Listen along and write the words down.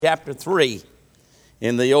Chapter 3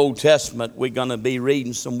 in the Old Testament. We're going to be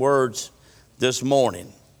reading some words this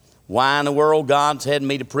morning. Why in the world God's had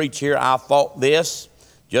me to preach here? I fought this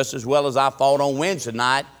just as well as I fought on Wednesday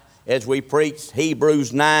night as we preached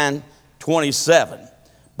Hebrews 9:27.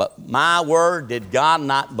 But my word, did God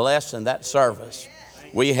not bless in that service?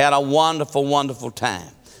 We had a wonderful, wonderful time.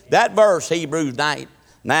 That verse, Hebrews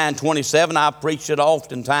 9:27, I've preached it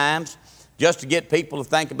oftentimes just to get people to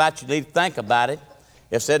think about it. You need to think about it.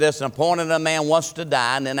 It said it's appointed a man wants to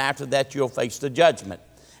die, and then after that you'll face the judgment.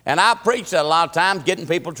 And I preach that a lot of times, getting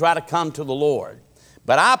people to try to come to the Lord.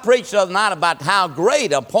 But I preached the other night about how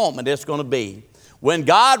great an appointment it's going to be when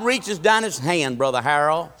God reaches down his hand, Brother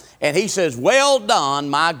Harold, and he says, "Well done,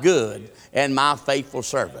 my good and my faithful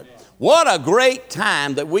servant." What a great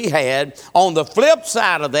time that we had. On the flip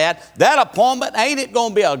side of that appointment, ain't it going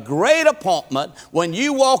to be a great appointment when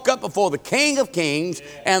you walk up before the King of Kings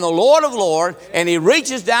and the Lord of Lords, and he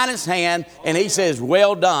reaches down his hand and he says,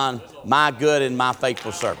 "Well done, my good and my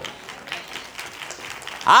faithful servant."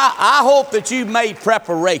 I hope that you've made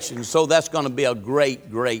preparations, so that's going to be a great,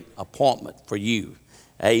 great appointment for you.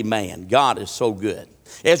 Amen. God is so good.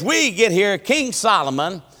 As we get here, King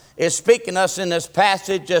Solomon is speaking to us in this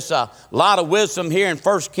passage. Just a lot of wisdom here in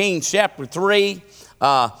 1 Kings chapter 3.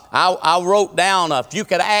 I wrote down, if you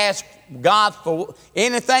could ask God for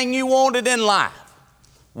anything you wanted in life,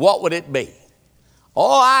 what would it be?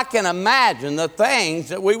 Oh, I can imagine the things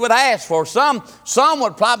that we would ask for. Some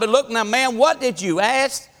would probably look and say, "Man, what did you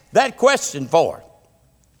ask that question for?"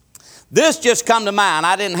 This just come to mind.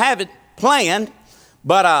 I didn't have it planned,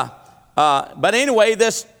 but anyway,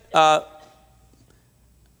 this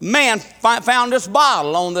man found this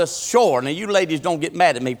bottle on this shore. Now, you ladies don't get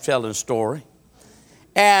mad at me for telling the story.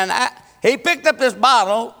 And he picked up this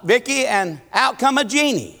bottle, Vicky, and out come a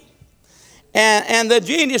genie. And the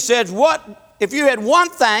genie says, "What if you had one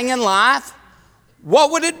thing in life, what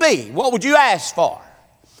would it be? What would you ask for?"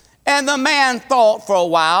 And the man thought for a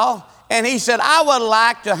while, and he said, "I would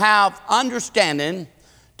like to have understanding,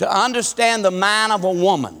 to understand the mind of a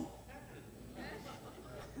woman."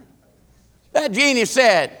 That genie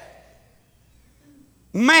said,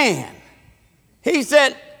 "Man," he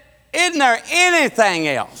said, "isn't there anything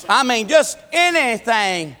else? I mean, just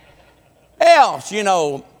anything else, you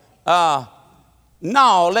know."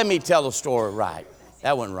 No, let me tell the story right.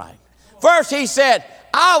 That wasn't right. First, he said,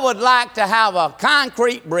 "I would like to have a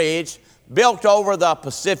concrete bridge built over the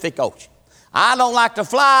Pacific Ocean. I don't like to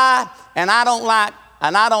fly, and I don't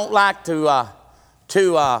like to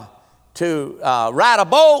ride a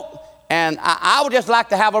boat. And I would just like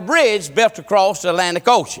to have a bridge built across the Atlantic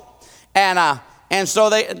Ocean." And so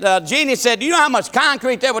the genie said, "Do you know how much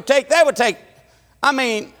concrete that would take?" That would take,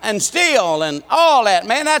 and steel and all that,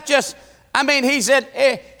 man. That's just, he said,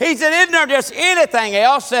 "Isn't there just anything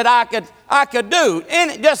else that I could do?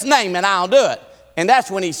 Just name it, I'll do it." And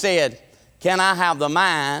that's when he said, "Can I have the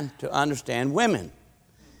mind to understand women?"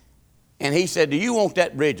 And he said, "Do you want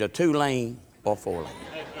that bridge a 2-lane or 4-lane?"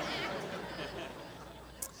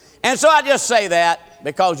 And so I just say that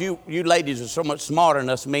because you ladies are so much smarter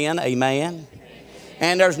than us men, amen?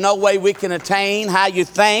 And there's no way we can attain how you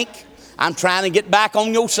think. I'm trying to get back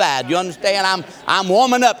on your side. You understand? I'm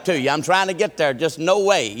warming up to you. I'm trying to get there. Just no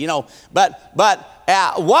way, you know. But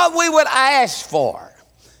what we would ask for,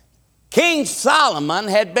 King Solomon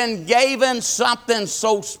had been given something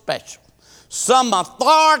so special, some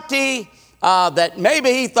authority that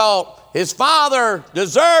maybe he thought his father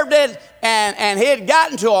deserved it, and he had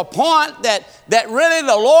gotten to a point that really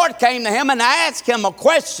the Lord came to him and asked him a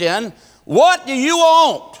question: "What do you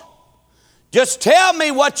want? Just tell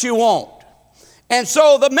me what you want." And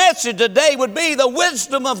so the message today would be the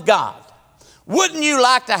wisdom of God. Wouldn't you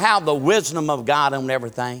like to have the wisdom of God on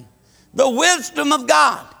everything? The wisdom of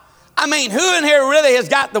God. Who in here really has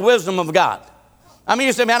got the wisdom of God?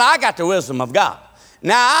 You say, "Man, I got the wisdom of God."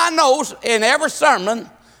 Now, I know in every sermon,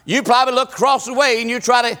 you probably look across the way and you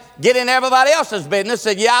try to get in everybody else's business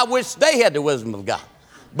and say, "Yeah, I wish they had the wisdom of God."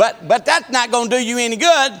 But that's not going to do you any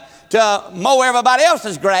good to mow everybody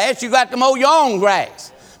else's grass. You got to mow your own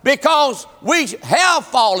grass, because we have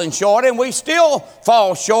fallen short and we still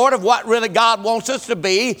fall short of what really God wants us to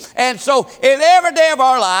be. And so in every day of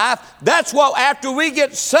our life, that's what, after we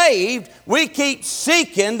get saved, we keep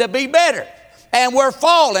seeking to be better. And we're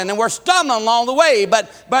falling and we're stumbling along the way. But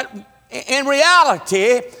in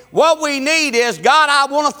reality, what we need is, "God, I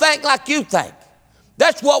want to think like you think."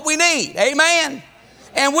 That's what we need. Amen.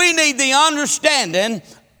 And we need the understanding,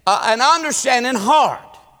 an understanding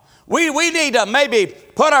heart. We need to maybe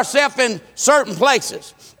put ourselves in certain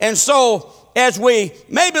places. And so as we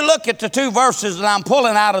maybe look at the two verses that I'm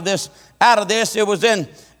pulling out of this, it was in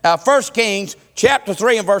 1 Kings chapter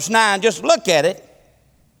 3 and verse 9, just look at it.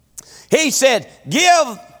 He said,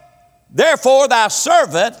 give therefore thy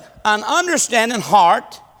servant an understanding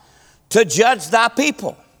heart to judge thy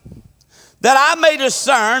people, that I may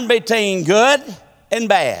discern between good and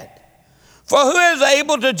bad. For who is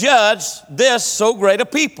able to judge this so great a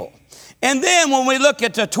people? And then when we look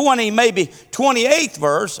at the 28th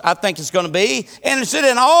verse, I think it's going to be, and it said,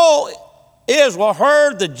 and all Israel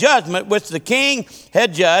heard the judgment which the king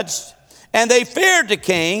had judged, and they feared the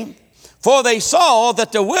king, for they saw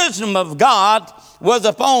that the wisdom of God was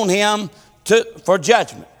upon him for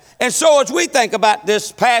judgment. And so as we think about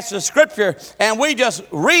this passage of Scripture and we just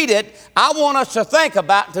read it, I want us to think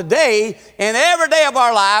about today, in every day of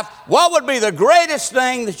our life, what would be the greatest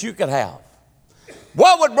thing that you could have?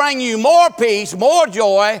 What would bring you more peace, more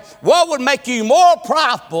joy? What would make you more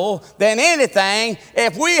profitable than anything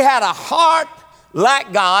if we had a heart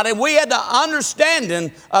like God and we had the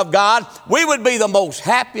understanding of God? We would be the most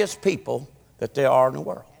happiest people that there are in the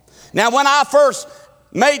world. Now, when I first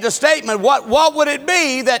made the statement, what would it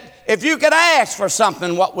be that if you could ask for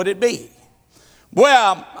something, what would it be?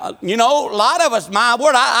 Well, you know, a lot of us, my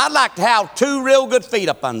word, I'd like to have 2 real good feet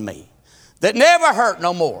up on me that never hurt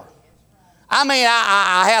no more. I mean,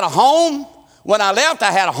 I had a home. When I left,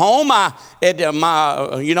 I had a home. It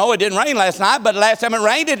didn't rain last night, but last time it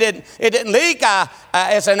rained, it didn't leak.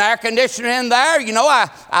 It's an air conditioner in there. You know,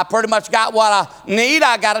 I pretty much got what I need.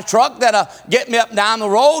 I got a truck that'll get me up and down the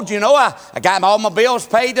road. You know, I got all my bills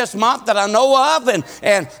paid this month that I know of,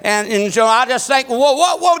 and so I just think, well,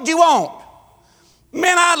 what would you want?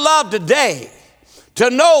 Man, I'd love today to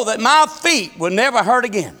know that my feet would never hurt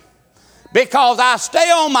again, because I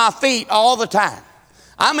stay on my feet all the time.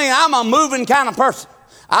 I mean, I'm a moving kind of person.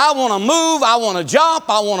 I want to move. I want to jump.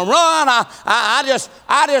 I want to run. I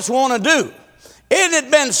just want to do. It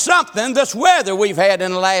had been something, this weather we've had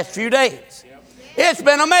in the last few days. It's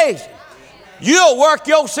been amazing. You'll work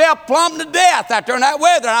yourself plumb to death out there in that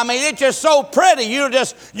weather. I mean, it's just so pretty. You'll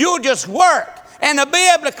just work. And to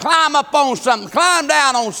be able to climb up on something, climb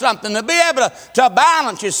down on something, to be able to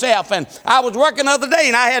balance yourself. And I was working the other day,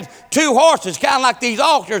 and I had 2 horses, kind of like these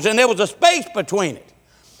altars, and there was a space between it.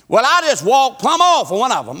 Well, I just walked plumb off of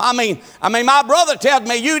one of them. I mean, my brother tells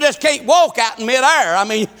me you just can't walk out in midair. I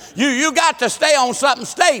mean, you got to stay on something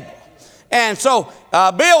stable. And so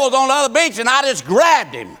Bill was on the other beach, and I just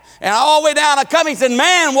grabbed him. And all the way down I come, he said,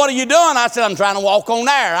 man, what are you doing? I said, I'm trying to walk on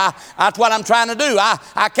there. That's what I'm trying to do.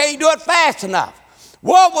 I can't do it fast enough.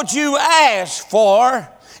 What would you ask for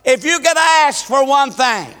if you could ask for one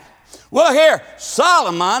thing? Well, here,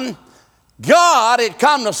 Solomon, God had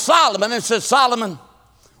come to Solomon and said, Solomon,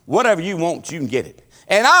 whatever you want, you can get it.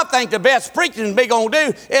 And I think the best preaching we're going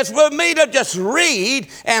to do is for me to just read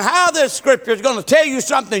and how this Scripture is going to tell you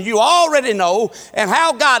something you already know and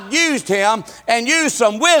how God used him and used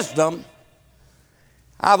some wisdom.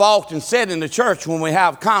 I've often said in the church when we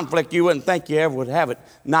have conflict, you wouldn't think you ever would have it,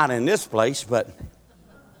 not in this place, but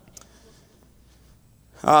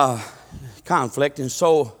conflict. And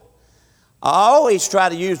so I always try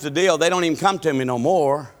to use the deal. They don't even come to me no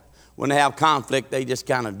more. When they have conflict, they just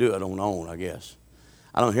kind of do it on their own, I guess.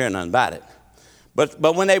 I don't hear nothing about it.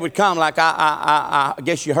 But when they would come, like I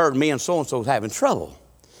guess you heard me and so-and-so was having trouble.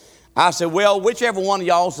 I said, well, whichever one of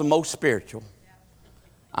y'all is the most spiritual,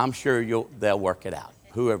 I'm sure they'll work it out,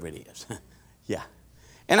 whoever it is. Yeah.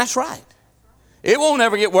 And that's right. It won't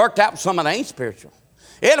ever get worked out with somebody that ain't spiritual.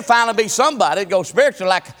 It'll finally be somebody that goes spiritual,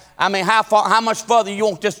 like, I mean, how much further you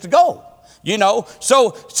want this to go? You know,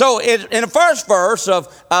 so in the first verse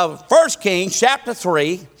of 1 Kings chapter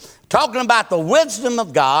 3, talking about the wisdom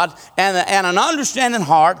of God and an understanding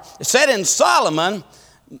heart, it said, and Solomon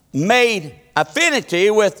made affinity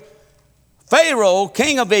with Pharaoh,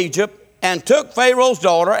 king of Egypt, and took Pharaoh's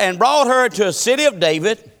daughter and brought her to a city of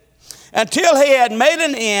David until he had made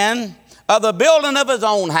an end of the building of his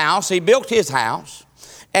own house. He built his house.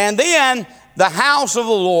 And then the house of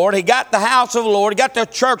the Lord, he got the house of the Lord, he got the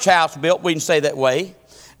church house built, we can say that way,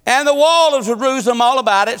 and the wall of Jerusalem all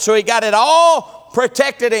about it, so he got it all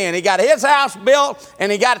protected in. He got his house built,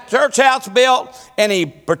 and he got the church house built, and he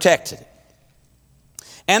protected it.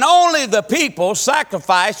 And only the people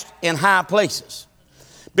sacrificed in high places,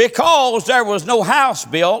 because there was no house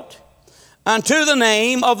built unto the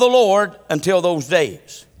name of the Lord until those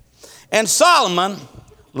days. And Solomon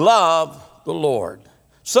loved the Lord.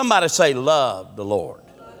 Somebody say, love the Lord.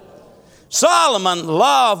 Solomon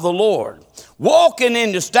loved the Lord, walking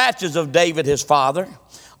in the statutes of David his father.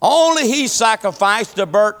 Only he sacrificed the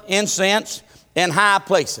burnt incense in high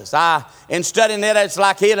places. In studying it, it's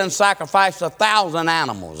like he had sacrificed 1,000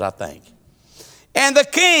 animals, I think. And the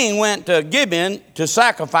king went to Gibeon to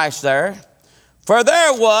sacrifice there, for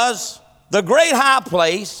there was the great high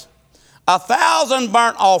place. 1,000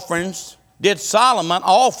 burnt offerings did Solomon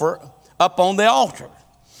offer upon the altar.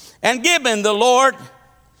 And Gibeon, the Lord,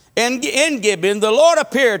 in Gibeon, the Lord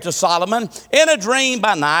appeared to Solomon in a dream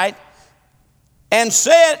by night, and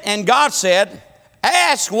God said,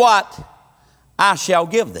 ask what I shall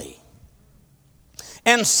give thee.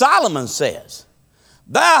 And Solomon says,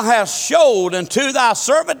 thou hast showed unto thy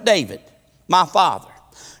servant David, my father,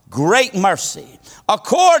 great mercy,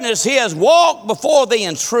 according as he has walked before thee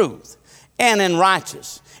in truth and in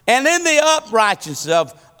righteousness, and in the uprightness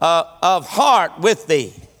of heart with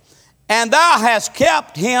thee. And thou hast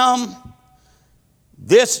kept him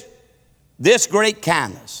this great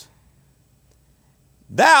kindness.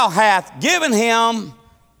 Thou hast given him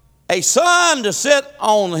a son to sit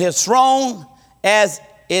on his throne as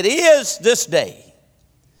it is this day.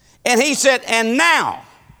 And he said, and now,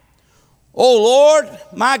 O Lord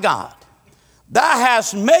my God, thou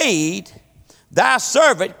hast made thy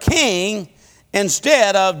servant king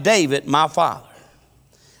instead of David my father.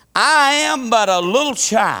 I am but a little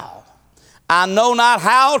child. I know not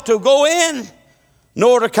how to go in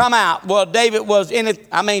nor to come out. Well,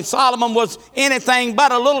 Solomon was anything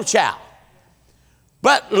but a little child.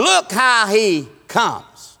 But look how he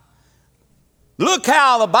comes. Look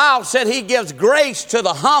how the Bible said he gives grace to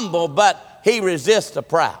the humble, but he resists the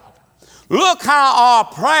proud. Look how our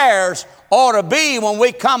prayers ought to be when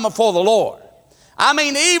we come before the Lord. I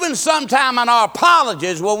mean, even sometime in our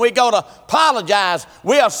apologies, when we go to apologize,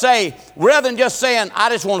 we'll say, rather than just saying, I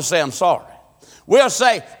just want to say I'm sorry. We'll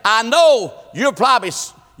say, I know you're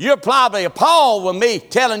probably appalled with me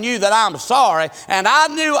telling you that I'm sorry, and I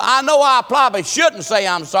know I probably shouldn't say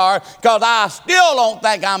I'm sorry because I still don't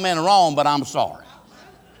think I'm in the wrong, but I'm sorry.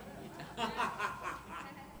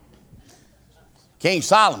 King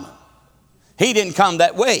Solomon, he didn't come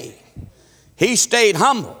that way. He stayed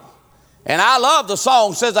humble. And I love the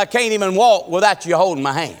song that says, I can't even walk without you holding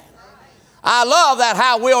my hand. I love that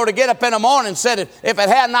how we ought to get up in the morning and said, if it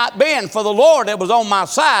had not been for the Lord that was on my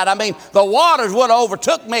side, I mean, the waters would have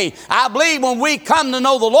overtook me. I believe when we come to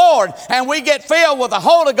know the Lord and we get filled with the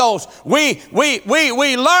Holy Ghost, we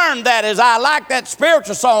learn that. As I like that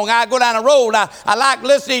spiritual song, I go down the road, I like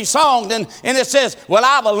listening to these songs, and it says, well,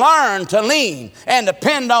 I've learned to lean and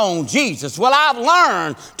depend on Jesus. Well, I've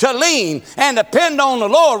learned to lean and depend on the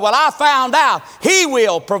Lord. Well, I found out He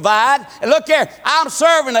will provide. And look here, I'm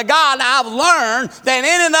serving a God I've learned that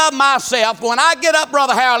in and of myself, when I get up,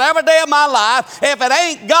 Brother Harold, every day of my life, if it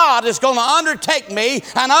ain't God that's going to undertake me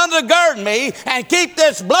and undergird me and keep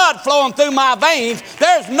this blood flowing through my veins,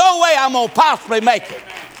 there's no way I'm going to possibly make it.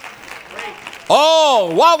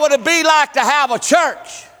 Oh, what would it be like to have a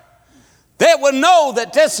church that would know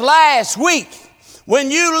that this last week,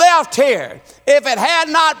 when you left here, if it had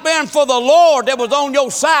not been for the Lord that was on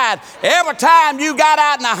your side, every time you got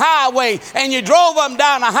out in the highway and you drove them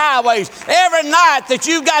down the highways, every night that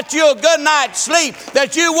you got you a good night's sleep,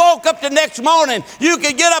 that you woke up the next morning, you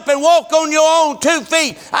could get up and walk on your own 2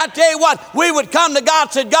 feet. I tell you what, we would come to God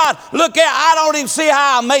and say, God, look here, I don't even see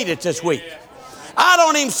how I made it this week. I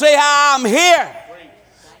don't even see how I'm here.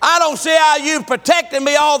 I don't see how you've protected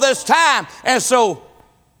me all this time. And so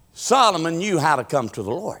Solomon knew how to come to the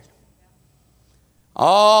Lord.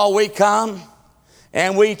 Oh, we come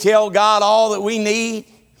and we tell God all that we need.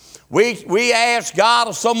 We ask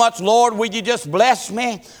God so much, Lord, would you just bless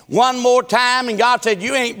me one more time? And God said,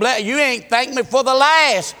 you ain't thanked me for the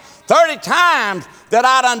last 30 times that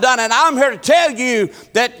I done it. I'm here to tell you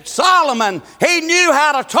that Solomon, he knew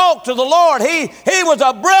how to talk to the Lord. He was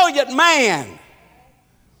a brilliant man.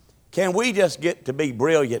 Can we just get to be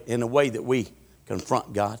brilliant in the way that we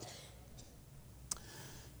confront God?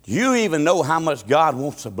 Do you even know how much God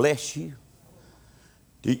wants to bless you?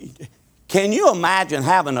 Can you imagine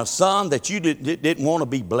having a son that you didn't want to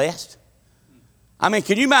be blessed? I mean,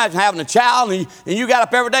 can you imagine having a child and you got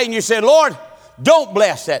up every day and you said, Lord, don't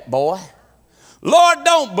bless that boy. Lord,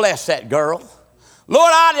 don't bless that girl.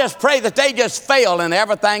 Lord, I just pray that they just fail in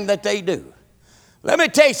everything that they do. Let me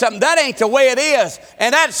tell you something, that ain't the way it is.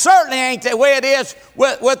 And that certainly ain't the way it is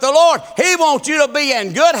with the Lord. He wants you to be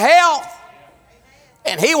in good health.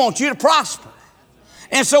 And He wants you to prosper.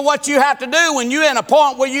 And so what you have to do when you're in a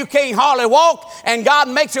point where you can't hardly walk and God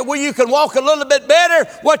makes it where you can walk a little bit better,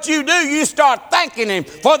 what you do, you start thanking Him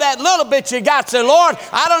for that little bit you got. Say, Lord,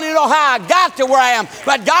 I don't even know how I got to where I am,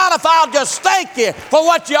 but God, if I'll just thank You for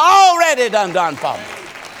what You already done for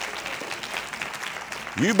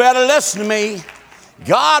me. You better listen to me.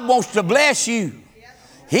 God wants to bless you.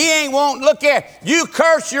 He ain't won't look here. You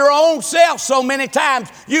curse your own self so many times.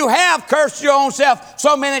 You have cursed your own self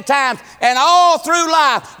so many times. And all through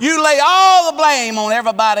life, you lay all the blame on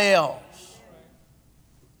everybody else.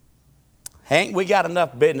 Ain't we got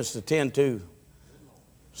enough business to tend to?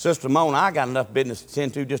 Sister Mona, I got enough business to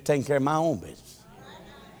tend to just taking care of my own business.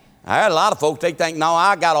 I had a lot of folks, they think, no,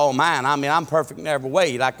 I got all mine. I mean, I'm perfect in every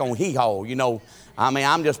way, like on hee-haw, you know. I mean,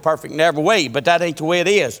 I'm just perfect in every way, but that ain't the way it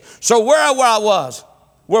is. So where I was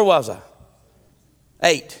I?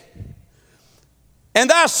 8. And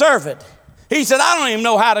thy servant, he said, I don't even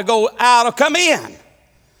know how to go out or come in.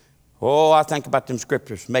 Oh, I think about them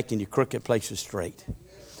scriptures, making your crooked places straight.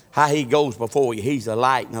 How he goes before you. He's a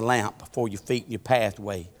light and a lamp before your feet and your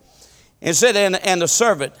pathway. And said, and the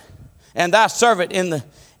servant, and thy servant in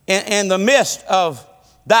the midst of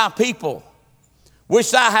thy people,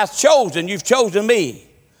 which thou hast chosen, you've chosen me,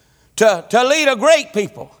 to lead a great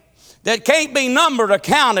people that can't be numbered or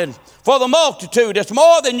counted for the multitude. It's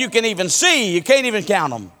more than you can even see. You can't even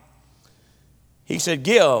count them. He said,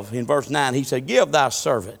 give, in verse 9, he said, give thy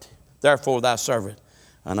servant, therefore thy servant,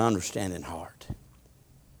 an understanding heart.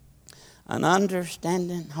 An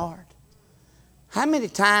understanding heart. How many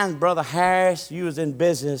times, Brother Harris, you was in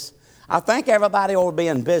business? I think everybody ought to be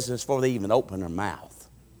in business before they even open their mouth.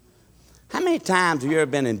 How many times have you ever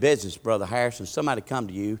been in business, Brother Harris, and somebody come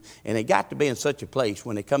to you, and they got to be in such a place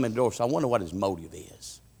when they come in the door, so I wonder what his motive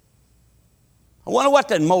is. I wonder what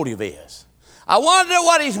that motive is. I wonder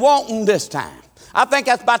what he's wanting this time. I think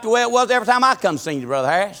that's about the way it was every time I come see you, Brother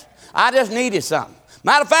Harris. I just needed something.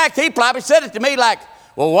 Matter of fact, he probably said it to me like,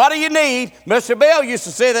 well, what do you need? Mr. Bill used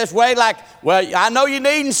to say this way like, well, I know you're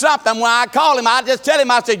needing something. When I call him, I just tell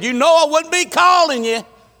him, I said, you know I wouldn't be calling you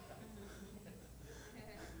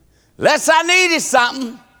unless I needed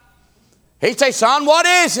something. He'd say, son, what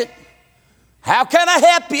is it? How can I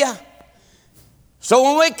help you? So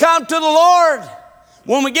when we come to the Lord,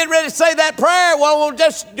 when we get ready to say that prayer, well,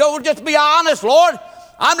 we'll just be honest, Lord.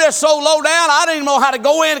 I'm just so low down, I don't even know how to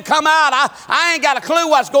go in and come out. I ain't got a clue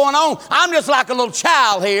what's going on. I'm just like a little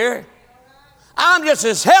child here. I'm just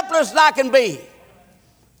as helpless as I can be.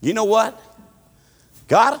 You know what?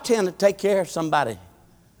 God will tend to take care of somebody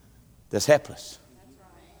that's helpless.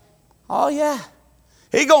 Oh, yeah.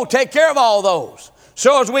 He's going to take care of all those.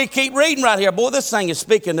 So as we keep reading right here, boy, this thing is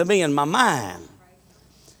speaking to me in my mind.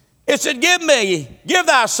 It said, give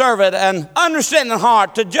thy servant an understanding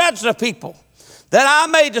heart to judge the people, that I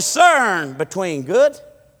may discern between good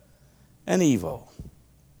and evil.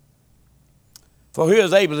 For who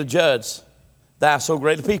is able to judge thou so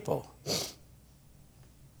great a people?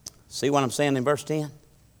 See what I'm saying in verse 10?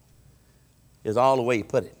 Is all the way you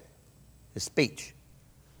put it. His speech.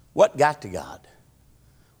 What got to God?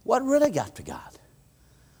 What really got to God?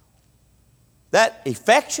 That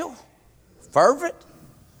effectual, fervent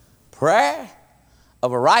prayer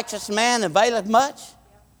of a righteous man availeth much.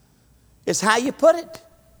 It's how you put it.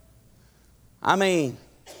 I mean,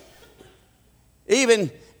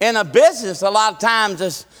 even in a business, a lot of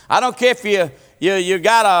times, I don't care if you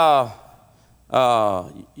got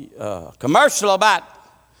a commercial about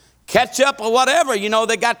ketchup or whatever. You know,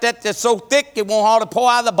 they got that that's so thick it won't hardly pour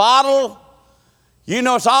out of the bottle. You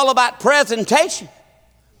know, it's all about presentation.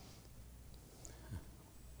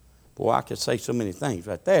 Boy, I could say so many things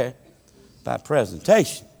right there about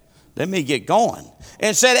presentation. Let me get going.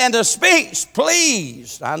 And said, and the speech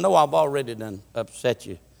pleased. I know I've already done upset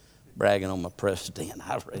you bragging on my president.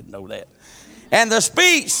 I already know that. And the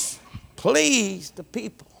speech pleased the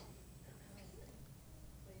people.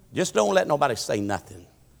 Just don't let nobody say nothing.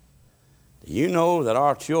 Do you know that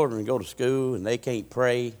our children go to school and they can't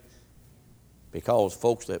pray because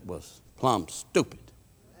folks that was plumb stupid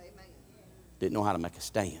didn't know how to make a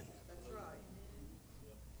stand?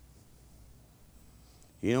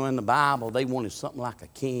 You know, in the Bible, they wanted something like a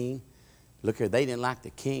king. Look here, they didn't like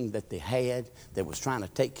the king that they had that was trying to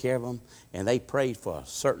take care of them, and they prayed for a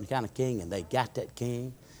certain kind of king, and they got that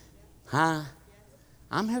king. Huh?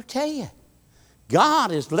 I'm here to tell you,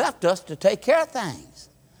 God has left us to take care of things.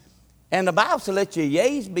 And the Bible says, let your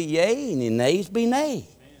yeas be yea and your nays be nay.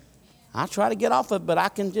 I try to get off of it, but I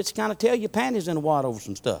can just kind of tell your panties in the water over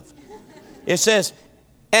some stuff. It says,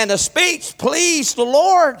 and the speech pleased the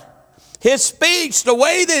Lord. His speech, the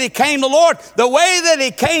way that he came to the Lord, the way that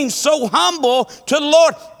he came so humble to the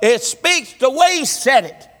Lord, it speaks the way he said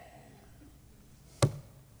it.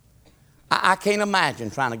 I can't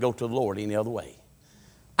imagine trying to go to the Lord any other way.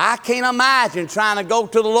 I can't imagine trying to go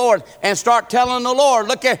to the Lord and start telling the Lord,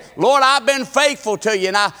 look here, Lord, I've been faithful to you,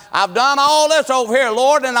 and I've done all this over here,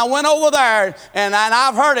 Lord, and I went over there, and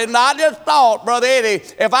I've heard it, and I just thought, Brother Eddie,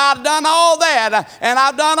 if I'd done all that, and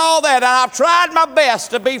I've done all that, and I've tried my best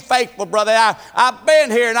to be faithful, brother, I've been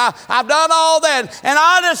here, and I've done all that, and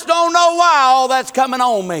I just don't know why all that's coming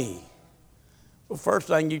on me. Well, first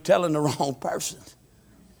thing, you're telling the wrong person.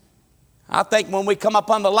 I think when we come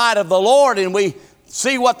upon the light of the Lord and we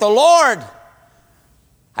see what the Lord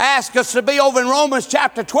asked us to be over in Romans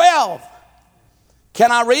chapter 12.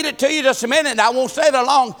 Can I read it to you just a minute? I won't stay there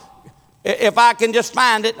long. If I can just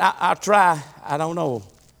find it, I'll try. I don't know.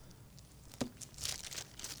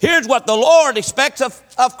 Here's what the Lord expects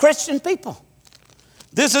of Christian people.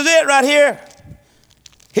 This is it right here.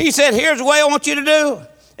 He said, here's the way I want you to do.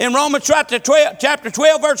 In Romans chapter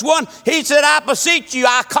 12, verse 1, he said, I beseech you,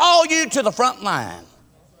 I call you to the front line.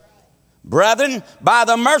 Brethren, by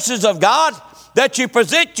the mercies of God, that you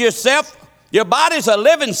present yourself, your bodies a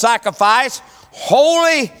living sacrifice,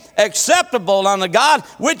 holy, acceptable unto God,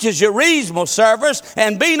 which is your reasonable service,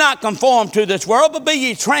 and be not conformed to this world, but be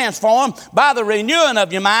ye transformed by the renewing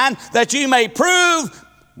of your mind, that you may prove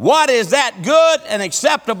what is that good and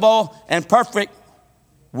acceptable and perfect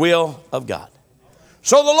will of God.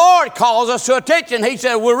 So the Lord calls us to attention. He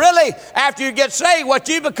said, well, really, after you get saved, what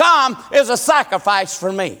you become is a sacrifice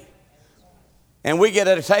for me. And we get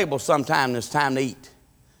at a table sometime, it's time to eat.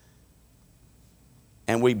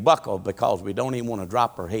 And we buckle because we don't even want to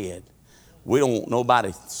drop our head. We don't want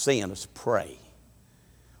nobody seeing us pray.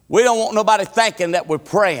 We don't want nobody thinking that we're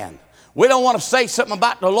praying. We don't want to say something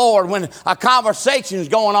about the Lord when a conversation is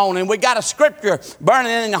going on and we got a scripture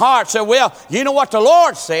burning in the heart. So, well, you know what the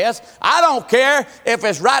Lord says. I don't care if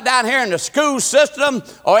it's right down here in the school system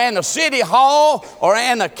or in the city hall or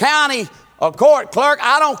in the county or court clerk.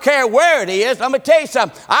 I don't care where it is. Let me tell you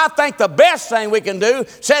something. I think the best thing we can do,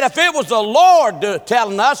 said if it was the Lord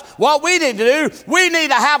telling us what we need to do, we need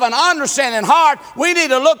to have an understanding heart. We need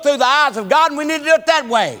to look through the eyes of God, and we need to do it that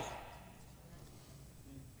way.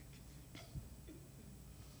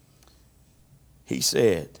 He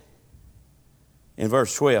said in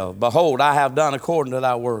verse 12, behold, I have done according to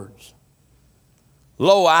thy words.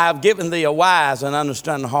 Lo, I have given thee a wise and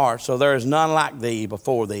understanding heart, so there is none like thee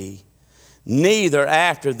before thee. Neither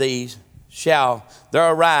after thee shall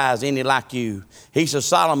there arise any like you. He says,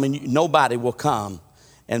 Solomon, nobody will come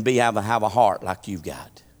and have a heart like you've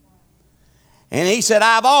got. And he said,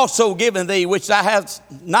 I've also given thee, which thou hast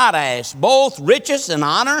not asked, both riches and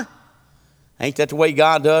honor. Ain't that the way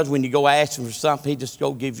God does when you go ask him for something? He just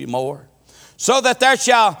go give you more. So that there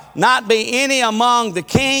shall not be any among the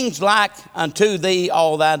kings like unto thee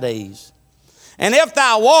all thy days. And if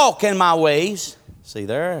thou walk in my ways, see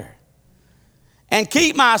there, and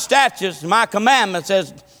keep my statutes, my commandments,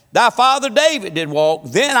 as thy father David did walk,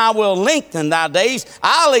 then I will lengthen thy days.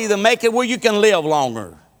 I'll even make it where you can live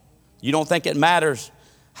longer. You don't think it matters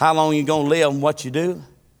how long you're going to live and what you do?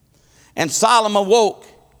 And Solomon awoke.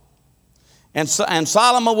 And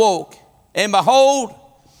Solomon awoke, and behold,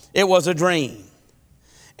 it was a dream.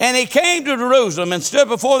 And he came to Jerusalem and stood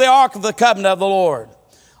before the ark of the covenant of the Lord,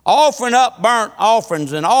 offering up burnt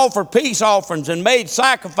offerings and offered peace offerings and made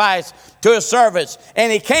sacrifice to his servants.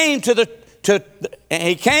 And he came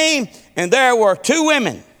and there were two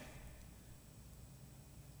women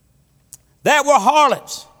that were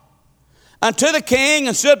harlots unto the king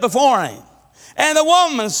and stood before him. And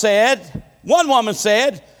one woman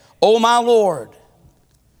said, O my Lord,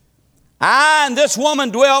 I and this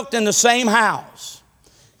woman dwelt in the same house,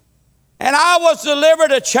 and I was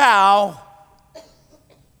delivered a child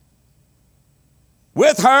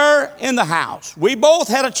with her in the house. We both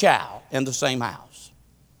had a child in the same house.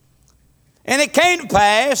 And it came to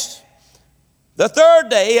pass the third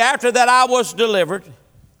day after that I was delivered,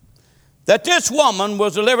 that this woman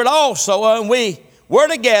was delivered also, and we were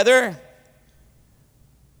together.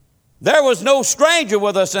 There was no stranger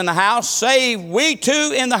with us in the house, save we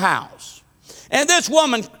two in the house. And this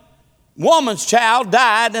woman's child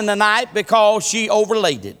died in the night because she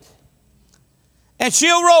overlaid it. And she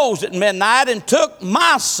arose at midnight and took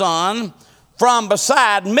my son from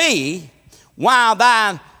beside me while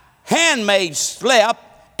thine handmaid slept,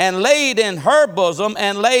 and laid in her bosom,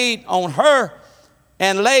 and laid her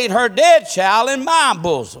dead child in my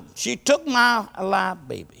bosom. She took my alive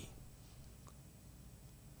baby.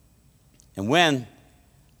 And when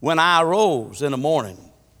I arose in the morning,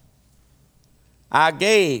 I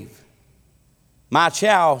gave my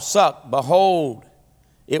child suck. Behold,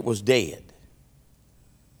 it was dead.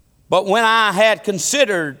 But when I had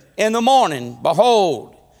considered in the morning,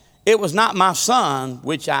 behold, it was not my son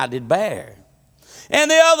which I did bear. And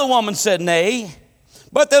the other woman said, Nay,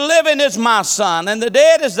 but the living is my son, and the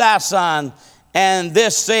dead is thy son. And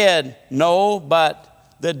this said, No,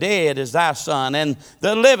 but the dead is thy son, and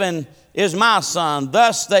the living is my son.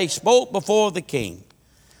 Thus they spoke before the king.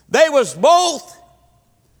 They was both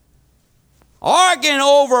arguing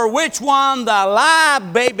over which one the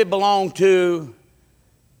live baby belonged to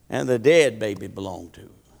and the dead baby belonged to.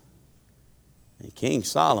 And King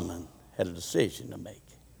Solomon had a decision to make.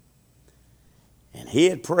 And he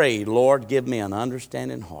had prayed, Lord, give me an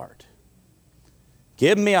understanding heart.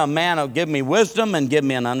 Give me give me wisdom and give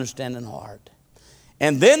me an understanding heart.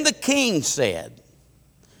 And then the king said,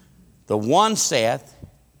 the one saith,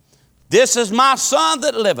 This is my son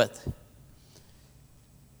that liveth,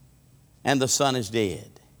 and the son is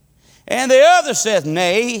dead. And the other saith,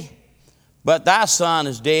 Nay, but thy son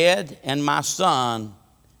is dead, and my son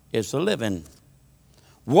is the living.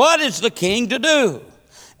 What is the king to do?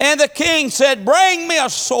 And the king said, Bring me a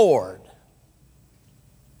sword.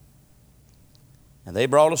 And they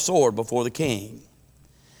brought a sword before the king.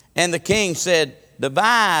 And the king said,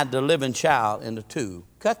 Divide the living child into two.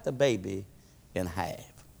 Cut the baby in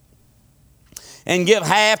half. And give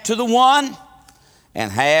half to the one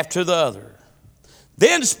and half to the other.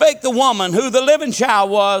 Then spake the woman who the living child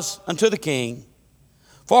was unto the king.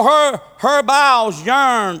 For her bowels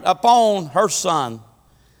yearned upon her son.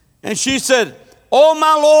 And she said, O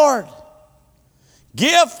my Lord,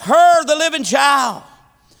 give her the living child,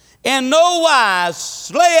 and no wise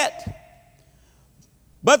slay it.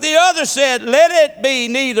 But the other said, Let it be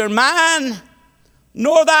neither mine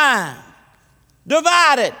nor thine.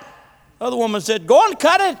 Divide it. The other woman said, Go and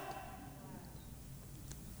cut it.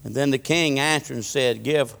 And then the king answered and said,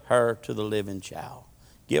 Give her to the living child.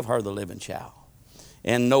 Give her the living child,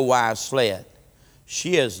 and no wise slay it.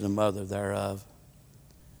 She is the mother thereof.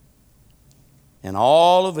 And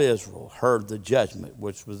all of Israel heard the judgment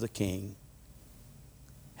which was the king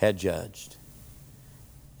had judged.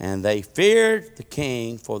 And they feared the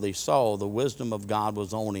king, for they saw the wisdom of God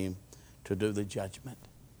was on him to do the judgment.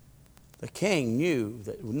 The king knew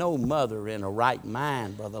that no mother in a right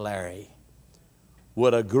mind, Brother Larry,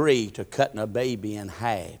 would agree to cutting a baby in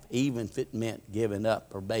half, even if it meant giving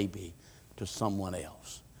up her baby to someone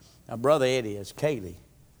else. Now, Brother Eddie, as Kaylee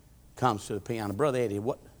comes to the piano, Brother Eddie,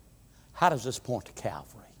 how does this point to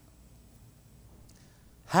Calvary?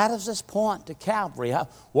 How does this point to Calvary?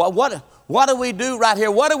 What do we do right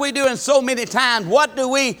here? What are we doing so many times? What do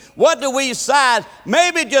we decide?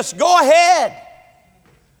 Maybe just go ahead.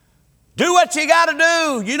 Do what you got to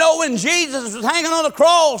do. You know, when Jesus was hanging on the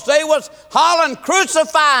cross, they was hollering,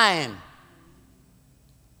 Crucify him.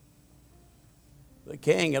 The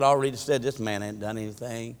king had already said, This man ain't done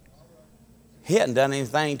anything. He hadn't done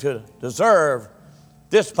anything to deserve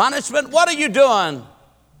this punishment. What are you doing?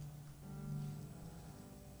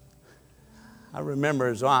 I remember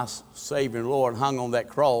as our Savior and Lord hung on that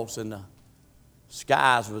cross and the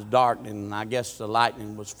skies was darkening and I guess the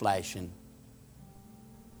lightning was flashing.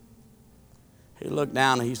 He looked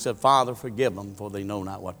down and he said, Father, forgive them, for they know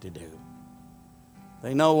not what to do.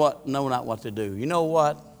 They know not what to do. You know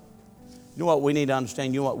what? You know what we need to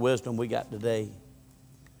understand? You know what wisdom we got today?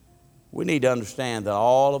 We need to understand that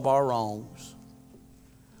all of our wrongs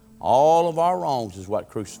is what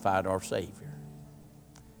crucified our Savior.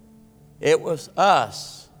 It was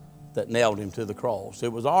us that nailed him to the cross.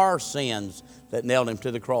 It was our sins that nailed him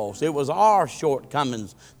to the cross. It was our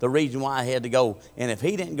shortcomings, the reason why he had to go. And if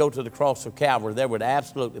he didn't go to the cross of Calvary, there would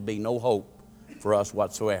absolutely be no hope for us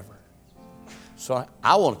whatsoever. So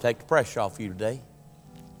I want to take the pressure off you today.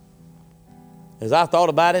 As I thought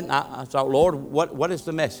about it, I thought, Lord, what is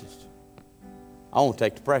the message? I want to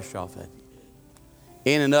take the pressure off of you.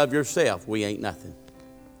 In and of yourself, we ain't nothing.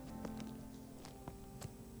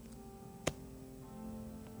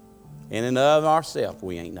 In and of ourselves,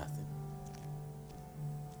 we ain't nothing.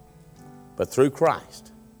 But through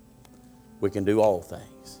Christ, we can do all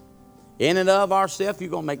things. In and of ourselves, you're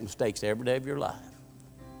going to make mistakes every day of your life.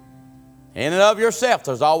 In and of yourself,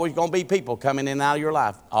 there's always going to be people coming in and out of your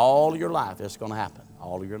life. All of your life, it's going to happen.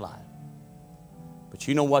 All of your life. But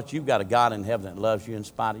you know what? You've got a God in heaven that loves you in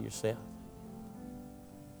spite of yourself.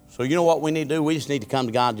 So you know what we need to do? We just need to come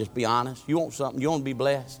to God and just be honest. You want something? You want to be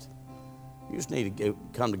blessed? You just need to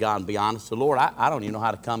come to God and be honest. So, Lord, I don't even know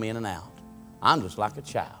how to come in and out. I'm just like a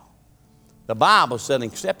child. The Bible said,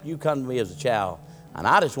 except you come to me as a child, and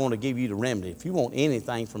I just want to give you the remedy. If you want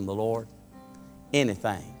anything from the Lord,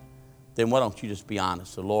 anything, then why don't you just be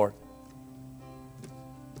honest? So, Lord,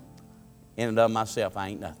 in and of myself, I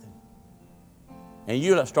ain't nothing. And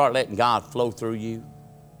you start letting God flow through you.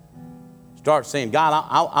 Start saying, God,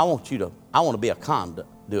 I want to be a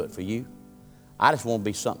conduit for you. I just want to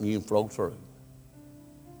be something you can flow through.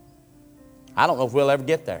 I don't know if we'll ever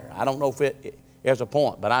get there. I don't know if there's a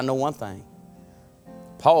point, but I know one thing.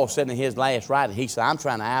 Paul said in his last writing, he said, I'm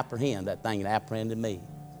trying to apprehend that thing that apprehended me.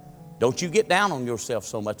 Don't you get down on yourself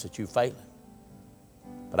so much that you're failing.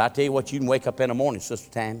 But I tell you what, you can wake up in the morning, Sister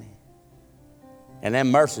Tammy, and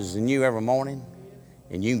them mercies in you every morning,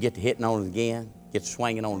 and you can get to hitting on it again, get to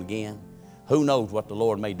swinging on it again. Who knows what the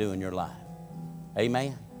Lord may do in your life?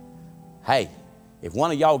 Amen. Hey, if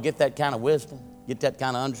one of y'all get that kind of wisdom, get that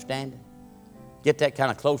kind of understanding, get that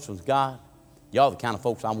kind of closeness with God, y'all the kind of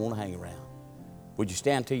folks I want to hang around. Would you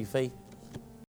stand to your feet?